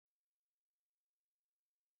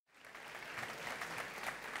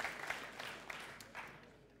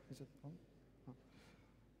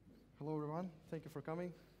Hello, everyone. Thank you for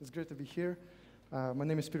coming. It's great to be here. My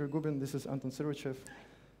name is Gubin. This is Anton Syrvachev.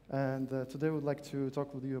 And today we'd like to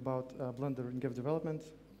talk with you about Blender in game development.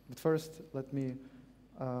 But first, let me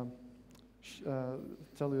tell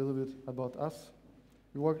you a little bit about us.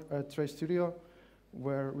 We work at Trace Studio,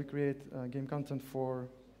 where we create game content for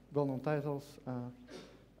well-known titles.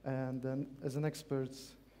 And then as an expert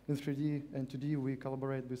in 3D and 2D, we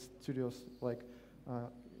collaborate with studios like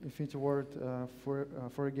Infinity Ward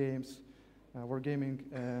for games, Wargaming,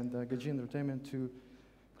 and Gaji Entertainment to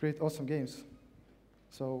create awesome games.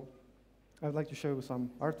 So I'd like to show you some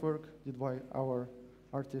artwork did by our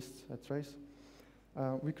artists at Trace.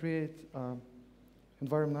 We create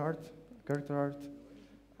environment art, character art,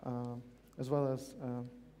 as well as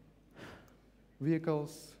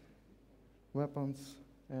vehicles, weapons,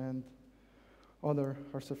 and other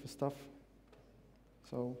hard surface stuff.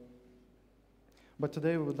 But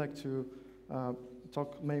today we would like to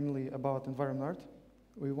talk mainly about environment art.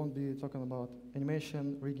 We won't be talking about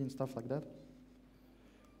animation, rigging, stuff like that.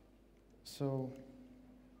 So,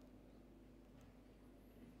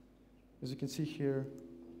 as you can see here,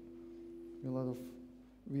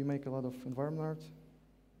 we make a lot of environment art.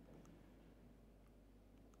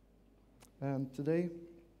 And today,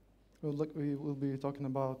 we will be talking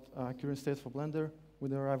about current state for Blender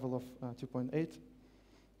with the arrival of 2.8.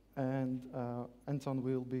 And Anton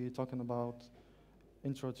will be talking about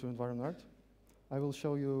intro to environment art. I will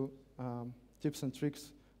show you tips and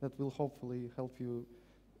tricks that will hopefully help you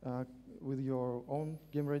with your own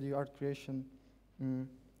game-ready art creation.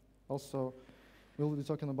 Also, we'll be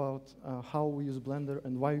talking about how we use Blender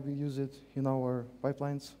and why we use it in our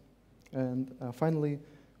pipelines. And finally,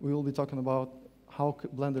 we will be talking about how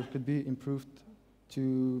Blender could be improved to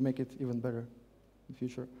make it even better in the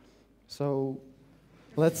future. So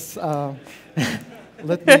let's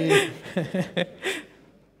let me.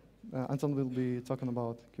 Anton will be talking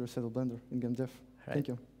about current state of Blender in game dev. Right. Thank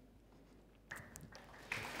you.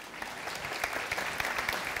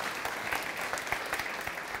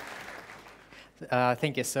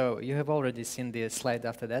 Thank you. So you have already seen the slide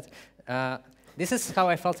after that. This is how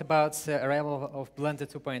I felt about the arrival of Blender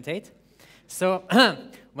 2.8. So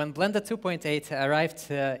when Blender 2.8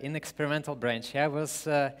 arrived in experimental branch, I was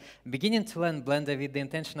beginning to learn Blender with the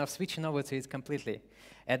intention of switching over to it completely.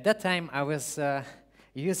 At that time, I was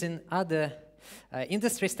using other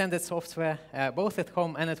industry standard software, both at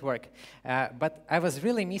home and at work. But I was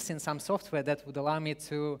really missing some software that would allow me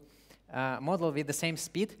to model with the same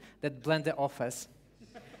speed that Blender offers.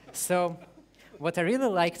 So what I really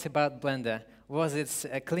liked about Blender was its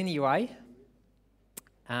clean UI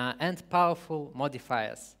and powerful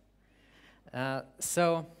modifiers.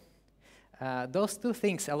 Those two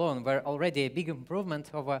things alone were already a big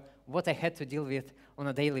improvement over what I had to deal with on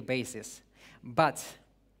a daily basis. But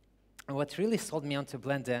what really sold me onto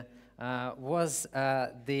Blender was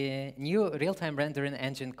the new real-time rendering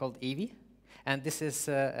engine called Eevee. And this is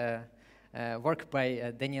work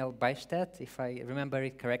by Daniel Beistedt, if I remember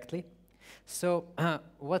it correctly. So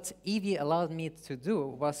what Eevee allowed me to do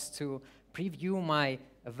was to preview my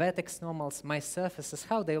vertex normals, my surfaces,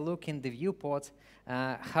 how they look in the viewport,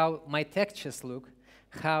 how my textures look,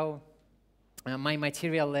 how my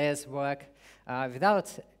material layers work,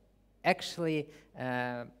 without actually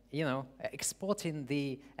exporting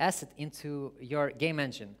the asset into your game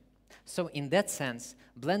engine. So in that sense,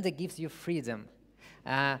 Blender gives you freedom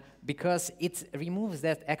because it removes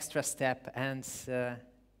that extra step, and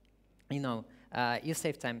you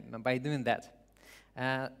save time by doing that.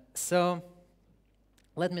 So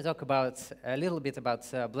let me talk about a little bit about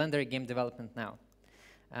Blender game development now.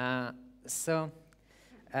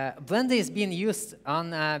 Blender is being used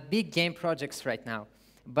on big game projects right now.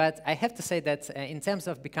 But I have to say that in terms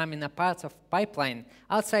of becoming a part of pipeline,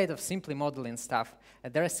 outside of simply modeling stuff,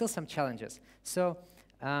 there are still some challenges. So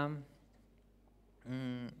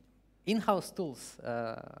in-house tools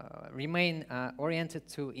remain oriented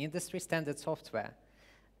to industry standard software.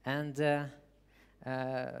 And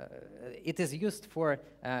it is used for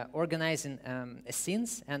organizing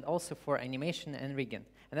scenes and also for animation and rigging.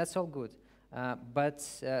 And that's all good. But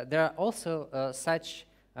there are also such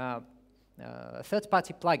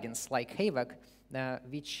third-party plugins like Havoc,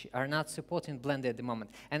 which are not supporting Blender at the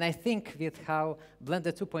moment. And I think with how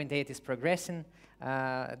Blender 2.8 is progressing,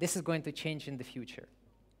 this is going to change in the future.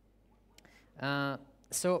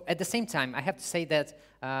 So at the same time, I have to say that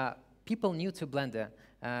people new to Blender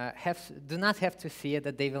do not have to fear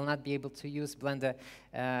that they will not be able to use Blender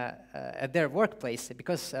at their workplace,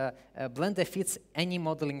 because Blender fits any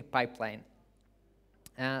modeling pipeline.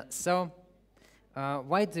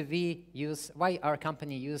 Why our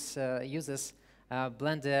company uses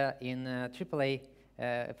Blender in AAA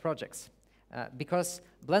projects. Because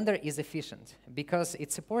Blender is efficient, because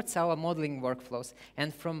it supports our modeling workflows,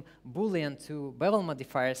 and from Boolean to bevel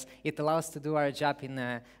modifiers, it allows to do our job in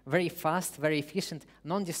a very fast, very efficient,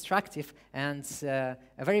 non-destructive, and a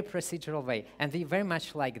very procedural way. And we very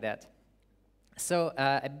much like that. So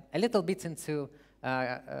a little bit into,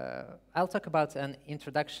 I'll talk about an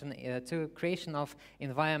introduction to creation of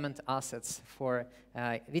environment assets for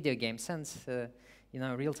video games and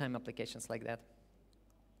real-time applications like that.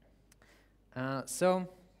 So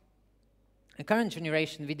current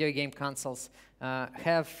generation video game consoles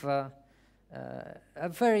have a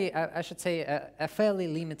very, I should say, a fairly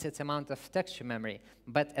limited amount of texture memory,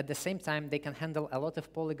 but at the same time, they can handle a lot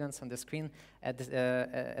of polygons on the screen at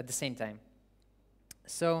the same time.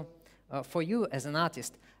 So for you as an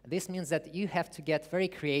artist, this means that you have to get very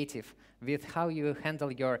creative with how you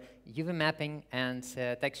handle your UV mapping and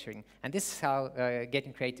texturing. And this is how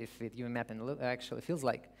getting creative with UV mapping actually feels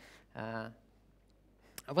like.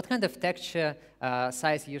 What kind of texture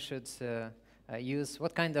size you should use,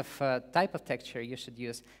 what kind of type of texture you should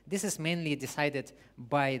use. This is mainly decided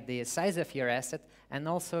by the size of your asset and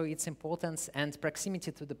also its importance and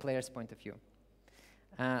proximity to the player's point of view.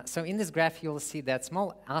 So in this graph, you'll see that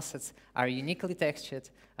small assets are uniquely textured,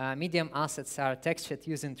 medium assets are textured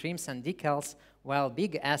using trims and decals, while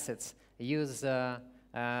big assets use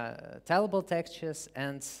tileable textures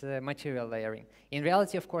and material layering. In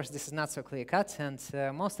reality, of course, this is not so clear-cut, and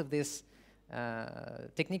most of these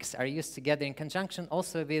techniques are used together in conjunction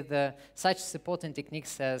also with such supporting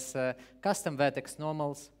techniques as custom vertex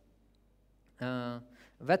normals,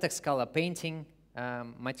 vertex color painting,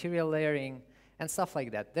 material layering, and stuff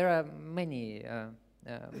like that. There are many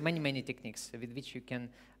techniques with which you can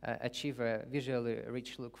achieve a visually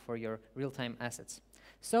rich look for your real-time assets.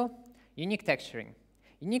 So, unique texturing.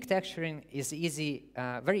 Unique texturing is easy,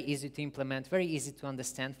 very easy to implement, very easy to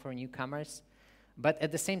understand for newcomers, but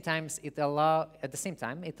at the same time, it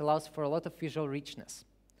allows for a lot of visual richness.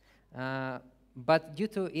 But due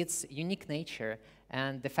to its unique nature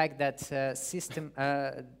and the fact that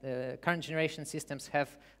current generation systems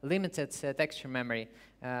have limited texture memory,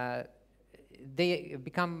 they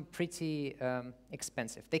become pretty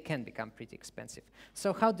expensive. They can become pretty expensive.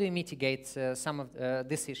 So how do you mitigate some of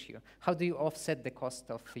this issue? How do you offset the cost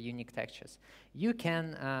of unique textures? You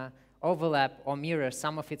can overlap or mirror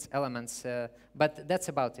some of its elements, but that's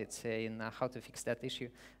about it in how to fix that issue.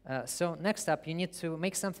 So next up, you need to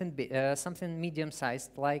make something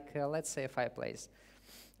medium-sized, like let's say a fireplace.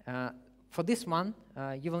 For this one,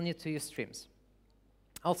 you will need to use trims.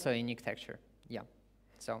 Also a unique texture, yeah.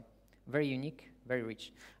 So very unique, very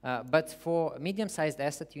rich. But for medium-sized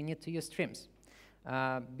asset, you need to use trims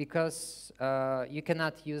because you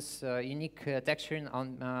cannot use unique texturing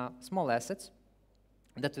on small assets.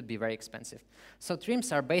 That would be very expensive. So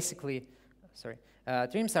trims are basically,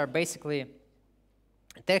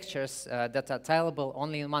 textures that are tileable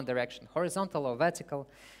only in one direction, horizontal or vertical,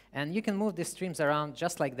 and you can move these trims around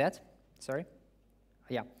just like that.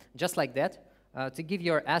 Just like that. To give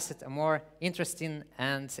your asset a more interesting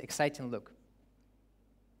and exciting look.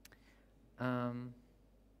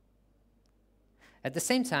 At the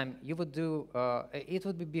same time, you would do, it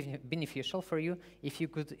would be beneficial for you if you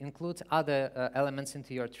could include other elements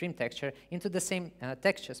into your trim texture, into the same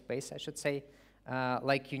texture space, I should say,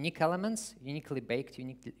 like unique elements, uniquely baked,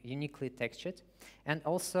 uniquely textured, and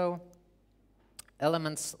also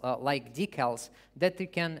elements like decals that you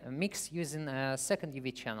can mix using a second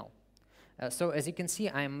UV channel. So as you can see,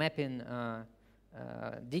 I'm mapping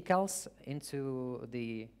decals into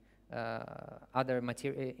the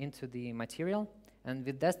material, and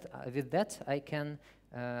with that I can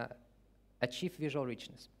achieve visual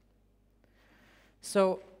richness.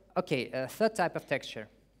 So, okay, third type of texture,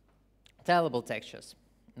 tileable textures.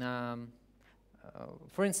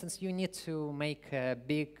 For instance, you need to make a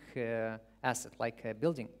big asset like a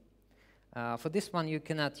building. For this one, you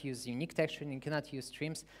cannot use unique texturing, you cannot use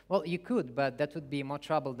trims. Well, you could, but that would be more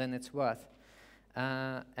trouble than it's worth.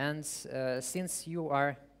 And since you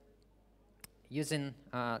are using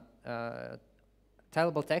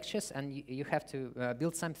tileable textures and you have to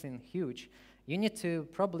build something huge, you need to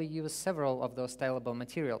probably use several of those tileable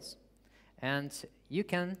materials. And you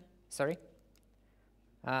can,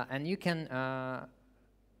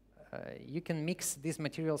 you can mix these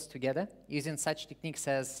materials together using such techniques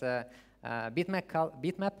as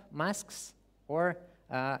bitmap masks, or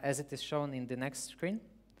as it is shown in the next screen,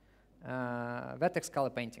 vertex color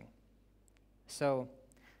painting. So,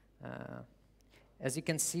 as you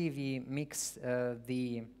can see, we mix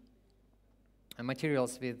the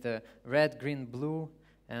materials with red, green, blue,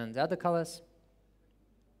 and other colors.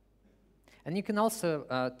 And you can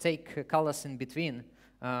also take colors in between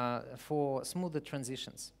for smoother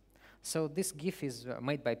transitions. So this GIF is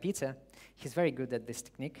made by Peter. He's very good at this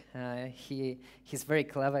technique. He's very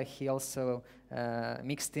clever. He also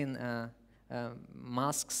mixed in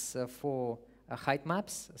masks for height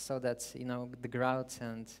maps, so that the grout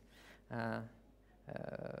and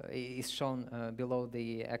is shown below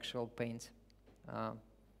the actual paint.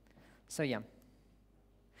 So yeah,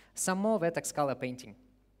 some more vertex color painting,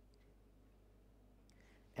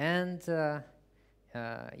 and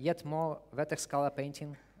yet more vertex color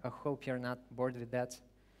painting. I hope you're not bored with that.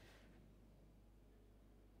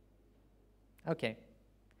 Okay.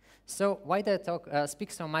 So why do I speak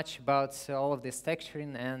so much about all of this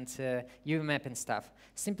texturing and UV mapping stuff?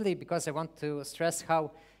 Simply because I want to stress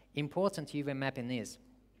how important UV mapping is.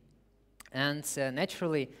 And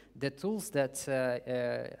naturally, the tools that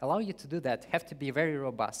allow you to do that have to be very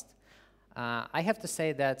robust. I have to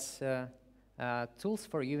say that tools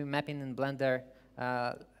for UV mapping in Blender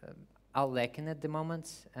are lacking at the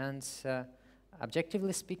moment, and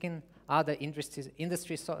objectively speaking, other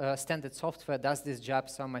industry standard software does this job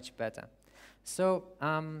so much better. So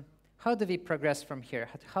how do we progress from here?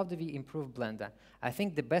 How do we improve Blender? I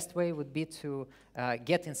think the best way would be to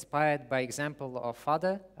get inspired by example of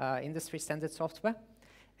other industry standard software,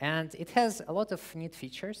 and it has a lot of neat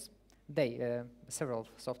features. Several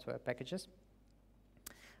software packages.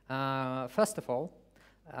 First of all,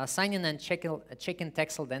 assigning and checking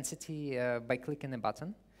texel density by clicking a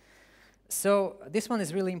button. So this one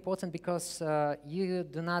is really important because you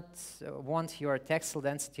do not want your texel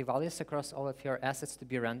density values across all of your assets to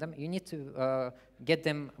be random. You need to get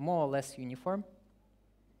them more or less uniform.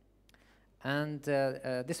 And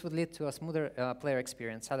this would lead to a smoother player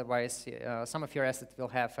experience. Otherwise, some of your assets will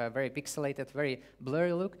have a very pixelated, very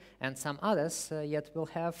blurry look, and some others yet will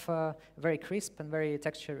have a very crisp and very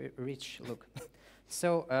texture-rich look.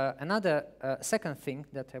 So another second thing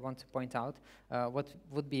that I want to point out, what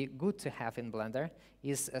would be good to have in Blender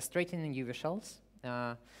is straightening UV shells.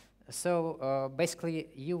 So basically,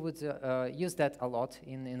 you would use that a lot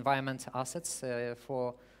in environment assets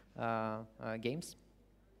for games,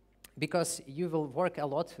 because you will work a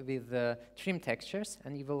lot with trim textures,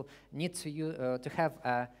 and you will need to have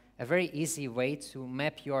a very easy way to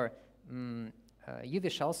map your UV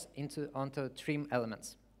shells onto trim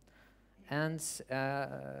elements. And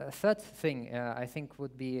third thing I think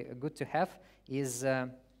would be good to have is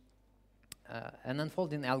an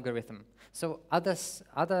unfolding algorithm. So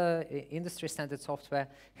other industry standard software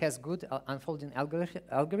has good unfolding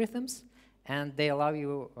algorithms, and they allow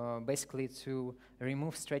you basically to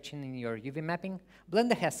remove stretching in your UV mapping.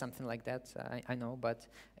 Blender has something like that, I know, but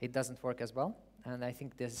it doesn't work as well, and I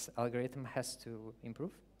think this algorithm has to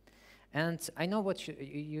improve. And I know what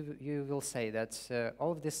you will say, that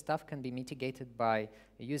all of this stuff can be mitigated by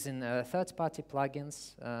using third-party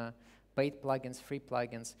plugins, paid plugins, free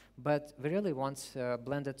plugins, but we really want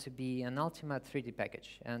Blender to be an ultimate 3D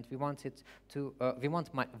package, and we want it to we want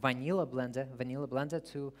vanilla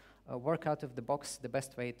Blender to work out of the box the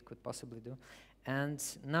best way it could possibly do. And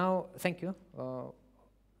now, thank you.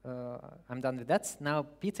 I'm done with that. Now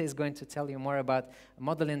Peter is going to tell you more about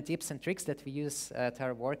modeling tips and tricks that we use at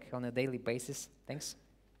our work on a daily basis. Thanks.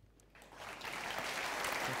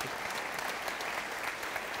 Thank you.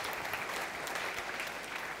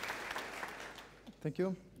 Thank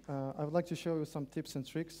you. I would like to show you some tips and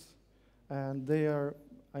tricks, and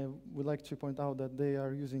I would like to point out that they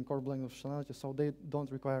are using core Blender functionality, so they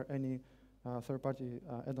don't require any third-party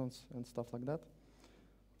add-ons and stuff like that.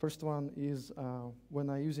 First one is when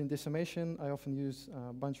I use in decimation, I often use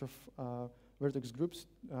a bunch of vertex groups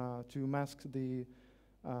to mask the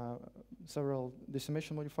several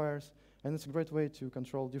decimation modifiers, and it's a great way to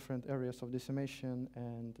control different areas of decimation,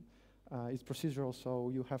 and it's procedural, so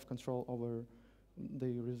you have control over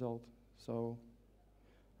the result. So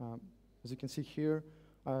as you can see here,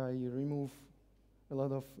 I remove a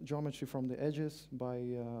lot of geometry from the edges by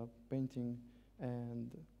painting and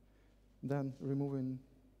then removing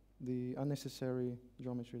the unnecessary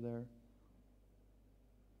geometry there.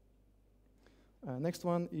 Next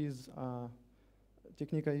one is a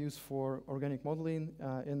technique I use for organic modeling,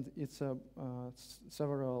 and it's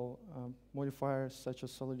several modifiers such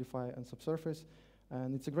as solidify and subsurface,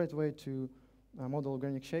 and it's a great way to model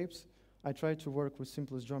organic shapes. I try to work with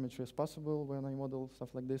simplest geometry as possible when I model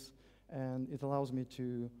stuff like this, and it allows me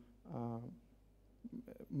to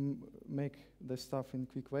make the stuff in a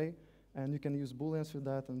quick way. And you can use booleans with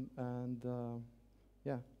that, and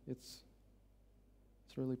yeah, it's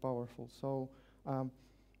really powerful. So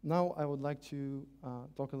now I would like to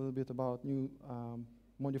talk a little bit about new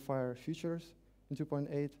modifier features in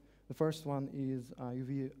 2.8. The first one is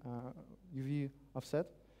UV offset.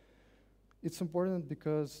 It's important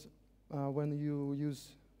because when you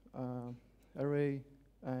use array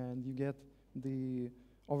and you get the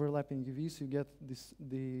overlapping UVs, you get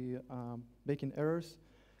the baking errors,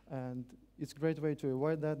 and it's a great way to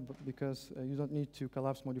avoid that because you don't need to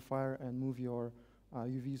collapse modifier and move your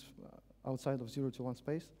UVs outside of 0 to 1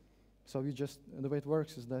 space. So the way it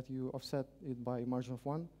works is that you offset it by margin of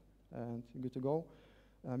 1, and you're good to go.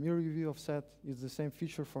 Mirror UV offset is the same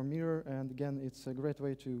feature for mirror, and again, it's a great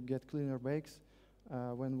way to get cleaner bakes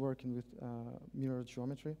when working with mirror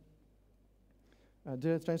geometry.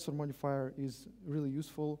 Data transfer modifier is really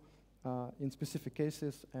useful in specific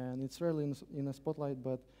cases, and it's rarely in a spotlight,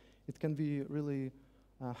 but it can be really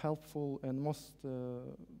helpful, and most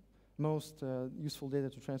useful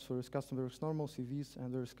data to transfer is custom Vertex normal, CVs,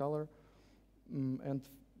 and their color. And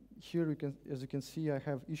here, as you can see, I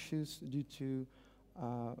have issues due to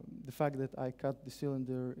the fact that I cut the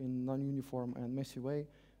cylinder in non-uniform and messy way,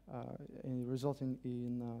 resulting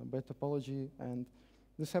in bad topology. And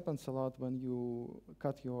this happens a lot when you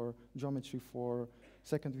cut your geometry for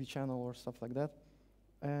second V channel or stuff like that.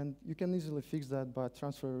 And you can easily fix that by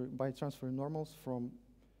transferring normals from,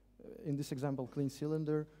 in this example, clean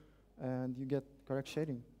cylinder, and you get correct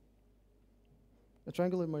shading. A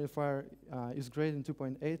triangulate modifier is great in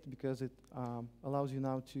 2.8 because it allows you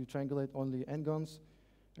now to triangulate only n-gons,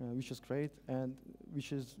 which is great, and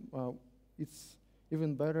it's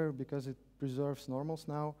even better because it preserves normals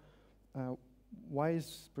now. Why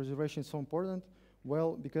is preservation so important?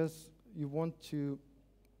 Well, because you want to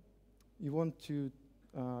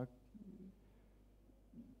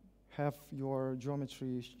have your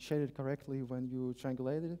geometry shaded correctly when you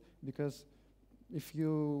triangulate it, because if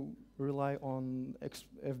you rely on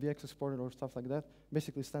FBX exporter or stuff like that,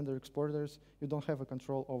 basically standard exporters, you don't have a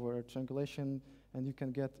control over triangulation, and you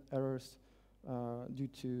can get errors due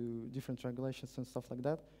to different triangulations and stuff like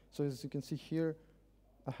that. So as you can see here,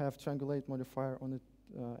 I have triangulate modifier on the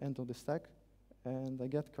end of the stack, and I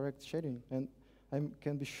get correct shading. And I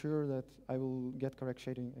can be sure that I will get correct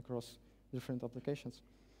shading across different applications.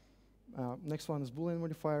 Next one is Boolean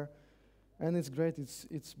modifier. And it's great.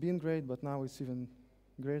 It's been great, but now it's even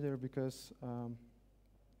greater because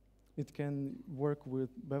it can work with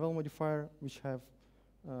bevel modifier, which have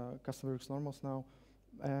custom Vertex normals now.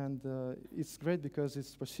 And it's great because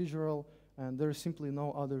it's procedural, and there is simply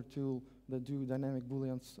no other tool that do dynamic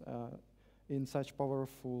booleans in such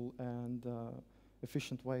powerful and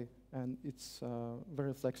efficient way. And it's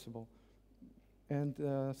very flexible.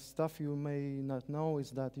 And stuff you may not know is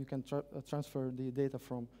that you can transfer the data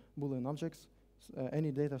from Boolean objects,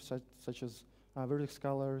 any data such as vertex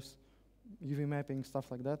colors, UV mapping,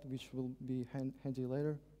 stuff like that, which will be handy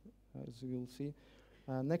later, as you will see.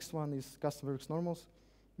 Next one is custom Vertex normals.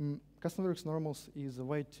 Custom Vertex normals is a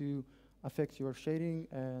way to affect your shading,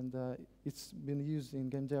 and it's been used in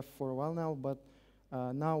game dev for a while now, but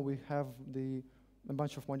now we have a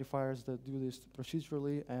bunch of modifiers that do this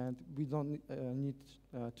procedurally, and we don't need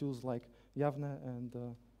tools like Yavne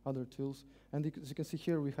and other tools. And as you can see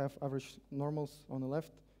here, we have average normals on the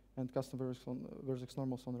left and custom Vertex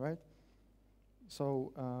normals on the right.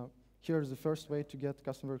 So here's the first way to get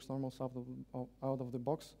custom Vertex normals out of the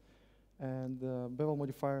box. And the bevel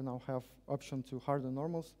modifier now have option to harden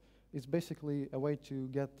normals. It's basically a way to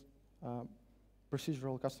get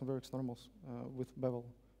procedural custom Vertex normals with bevel.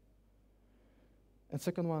 And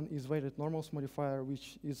second one is weighted normals modifier,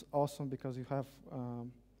 which is awesome because you have,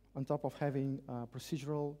 on top of having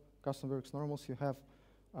procedural custom Vertex normals, you have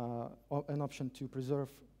an option to preserve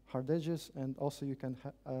hard edges, and also you can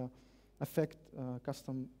affect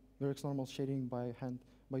custom Vertex normal shading by hand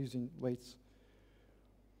by using weights.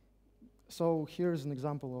 So here's an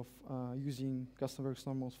example of using custom Vertex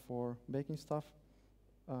normals for baking stuff.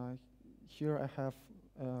 Here I have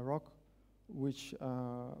a rock which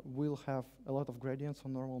will have a lot of gradients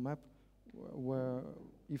on normal map, where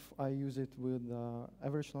if I use it with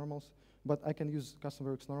average normals, but I can use custom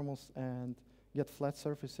Vertex normals and get flat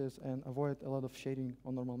surfaces and avoid a lot of shading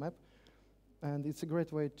on normal map. And it's a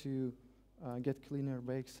great way to get cleaner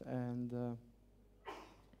bakes. And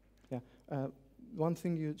one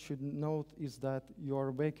thing you should note is that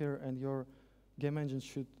your baker and your game engine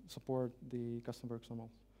should support the custom Vertex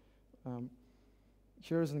normals.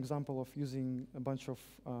 Here's an example of using a bunch of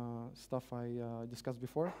stuff I discussed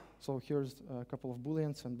before. So here's a couple of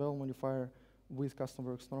booleans and bevel modifier with custom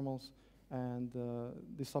Vertex normals. And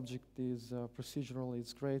this object is procedural.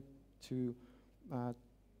 It's great to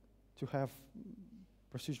have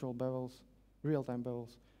procedural bevels, real-time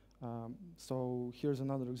bevels. So here's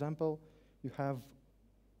another example. You have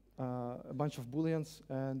a bunch of booleans,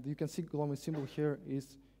 and you can see glowing symbol here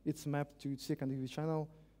is it's mapped to its second UV channel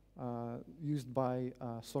used by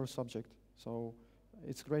a source object. So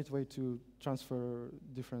it's a great way to transfer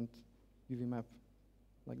different UV map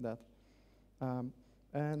like that.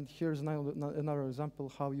 And here's another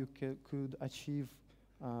example how you could achieve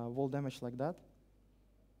wall damage like that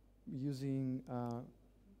using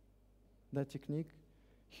that technique.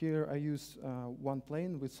 Here I use one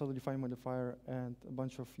plane with solidify modifier and a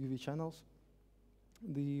bunch of UV channels.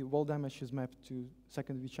 The wall damage is mapped to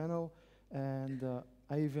second UV channel, and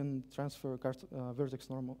I even transfer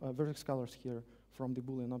vertex colors here from the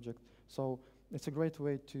Boolean object. So it's a great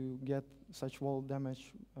way to get such wall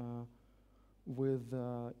damage with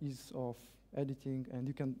ease of editing, and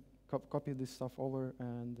you can copy this stuff over,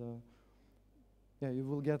 and yeah, you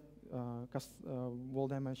will get wall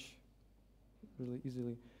damage really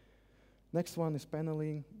easily. Next one is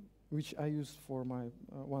paneling, which I use for my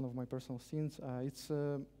one of my personal scenes. It's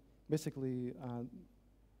basically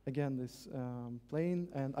again this plane,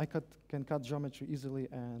 and I can cut geometry easily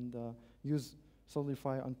and use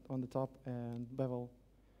solidify on the top and bevel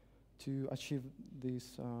to achieve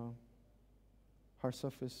these hard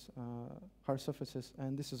surfaces,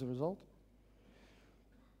 and this is a result.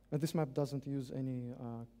 And this map doesn't use any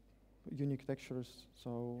unique textures,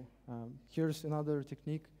 so here's another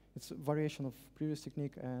technique. It's a variation of previous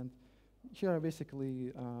technique, and here I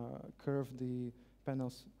basically curve the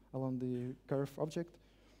panels along the curve object,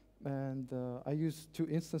 and I use two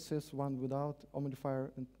instances, one without a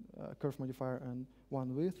modifier and curve modifier, and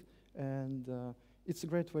one with, and it's a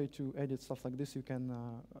great way to edit stuff like this. You can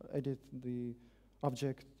edit the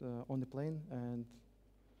object on the plane and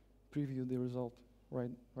preview the result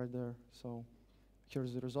right there. So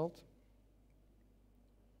here's the result.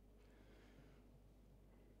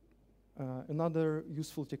 Another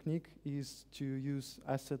useful technique is to use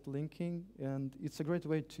asset linking, and it's a great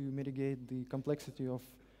way to mitigate the complexity of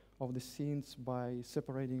the scenes by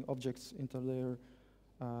separating objects into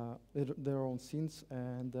their own scenes,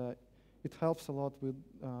 and it helps a lot with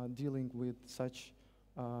dealing with such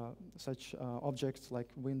objects like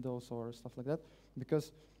windows or stuff like that,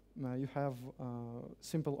 because you have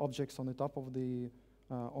simple objects on the top of the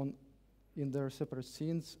in their separate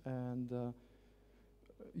scenes, and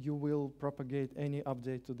you will propagate any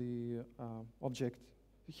update to the object.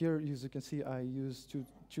 Here, as you can see, I use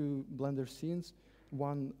two Blender scenes.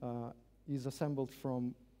 One is assembled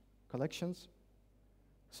from collections,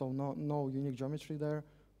 so no unique geometry there,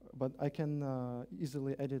 but I can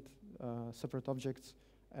easily edit separate objects,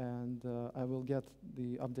 and I will get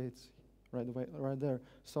the updates right there.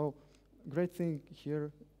 So great thing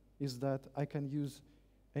here is that I can use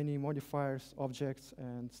any modifiers, objects,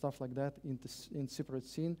 and stuff like that in separate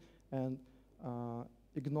scene, and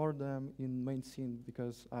ignore them in main scene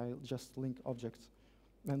because I just link objects.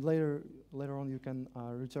 And later on, you can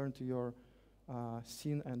return to your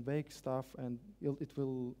scene and bake stuff, and it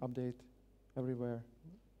will update everywhere.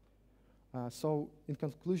 So in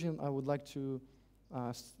conclusion, I would like to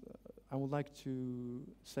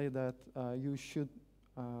say that you should.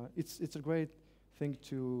 It's a great thing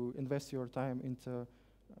to invest your time into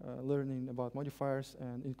learning about modifiers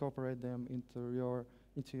and incorporate them into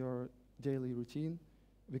your daily routine,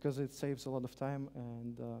 because it saves a lot of time,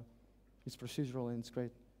 and it's procedural and it's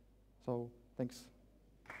great. So thanks.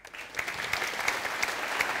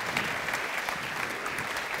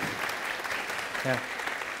 Yeah.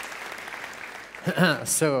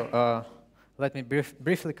 So let me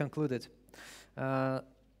briefly conclude it.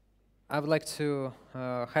 I would like to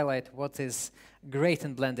highlight what is great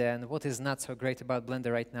in Blender and what is not so great about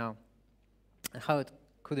Blender right now, and how it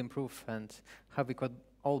could improve and how we could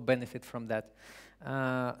all benefit from that.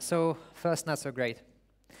 So first, not so great.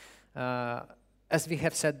 As we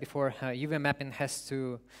have said before, UV mapping has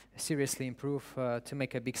to seriously improve to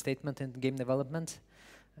make a big statement in game development.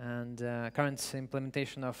 And current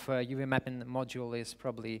implementation of UV mapping module is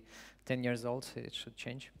probably 10 years old. It should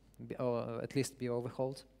change, or at least be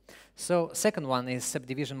overhauled. So second one is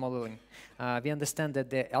subdivision modeling. We understand that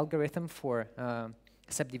the algorithm for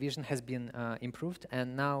subdivision has been improved,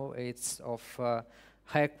 and now it's of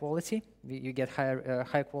higher quality. You get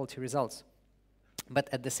higher quality results. But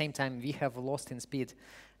at the same time, we have lost in speed.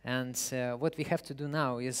 And what we have to do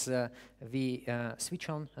now is we switch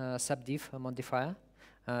on subdiv modifier,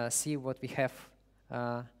 see what we have,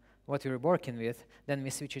 what we're working with, then we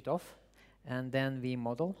switch it off, and then we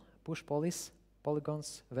model, push polys,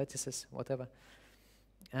 polygons, vertices, whatever.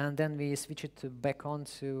 and then we switch it back on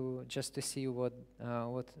to just to see what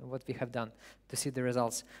we have done, to see the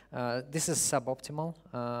results. This is suboptimal.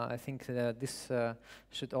 I think this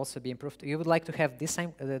should also be improved. You would like to have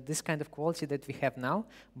this kind of quality that we have now,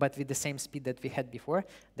 but with the same speed that we had before.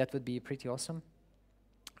 That would be pretty awesome.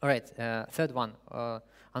 All right, third one,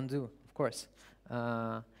 undo, of course.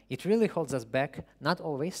 It really holds us back, not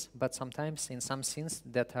always, but sometimes in some scenes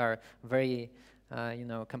that are very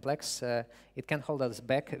complex, it can hold us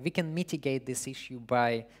back. We can mitigate this issue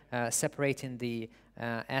by separating the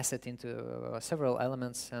asset into several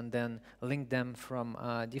elements and then link them from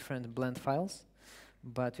different blend files.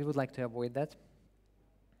 But we would like to avoid that.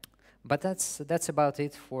 But that's about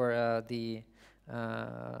it for the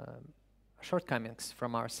shortcomings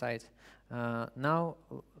from our side. Now,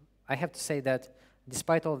 I have to say that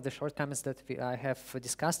despite all of the shortcomings that I have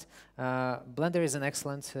discussed, Blender is an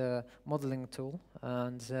excellent modeling tool,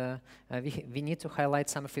 and we need to highlight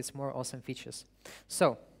some of its more awesome features.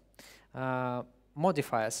 So,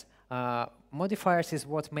 modifiers. Modifiers is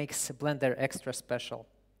what makes Blender extra special.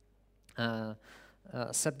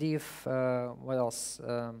 Subdiv, what else?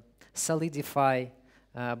 Solidify,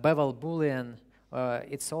 bevel boolean.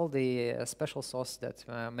 It's all the special sauce that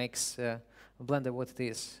makes Blender what it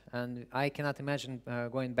is. And I cannot imagine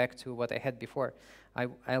going back to what I had before.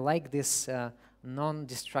 I like this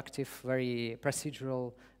non-destructive, very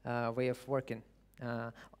procedural way of working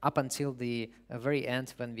up until the very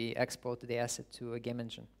end when we export the asset to a game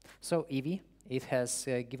engine. So Eevee, it has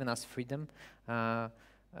given us freedom.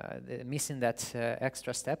 Missing that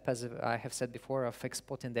extra step, as I have said before, of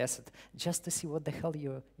exporting the asset just to see what the hell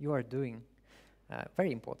you are doing.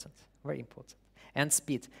 Very important, very important. And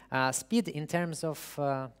speed. Speed in terms of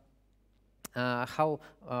how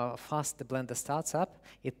fast the Blender starts up,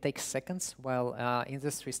 it takes seconds, while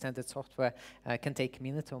industry standard software can take a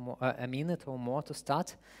minute or more to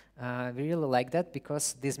start. We really like that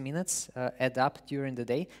because these minutes add up during the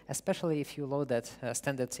day, especially if you load that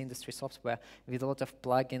standard industry software with a lot of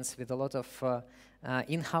plugins, with a lot of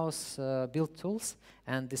in-house built tools,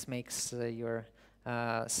 and this makes your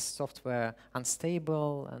software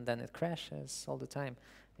unstable, and then it crashes all the time.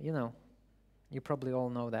 You probably all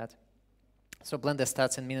know that. So Blender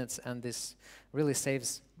starts in minutes, and this really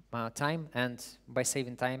saves time, and by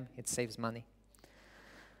saving time, it saves money.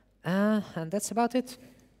 And that's about it.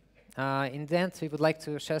 In the end, we would like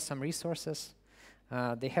to share some resources.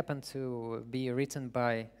 They happen to be written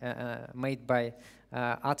by, made by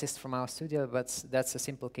artists from our studio, but that's a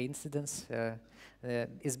simple coincidence.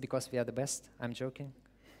 It's because we are the best. I'm joking.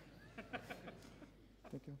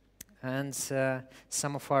 Thank you. And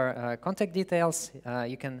some of our contact details.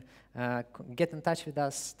 You can get in touch with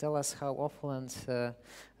us, tell us how awful and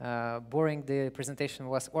boring the presentation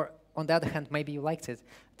was, or on the other hand, maybe you liked it.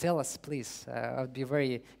 Tell us, please.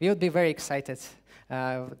 We would be very excited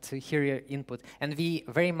to hear your input. And we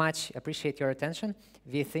very much appreciate your attention.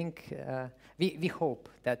 We think, we hope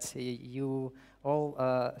that you all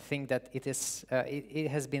think that it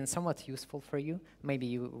has been somewhat useful for you. Maybe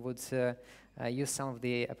you would use some of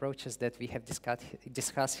the approaches that we have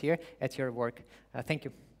discussed here at your work. Thank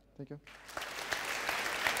you. Thank you.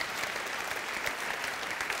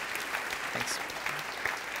 Thanks.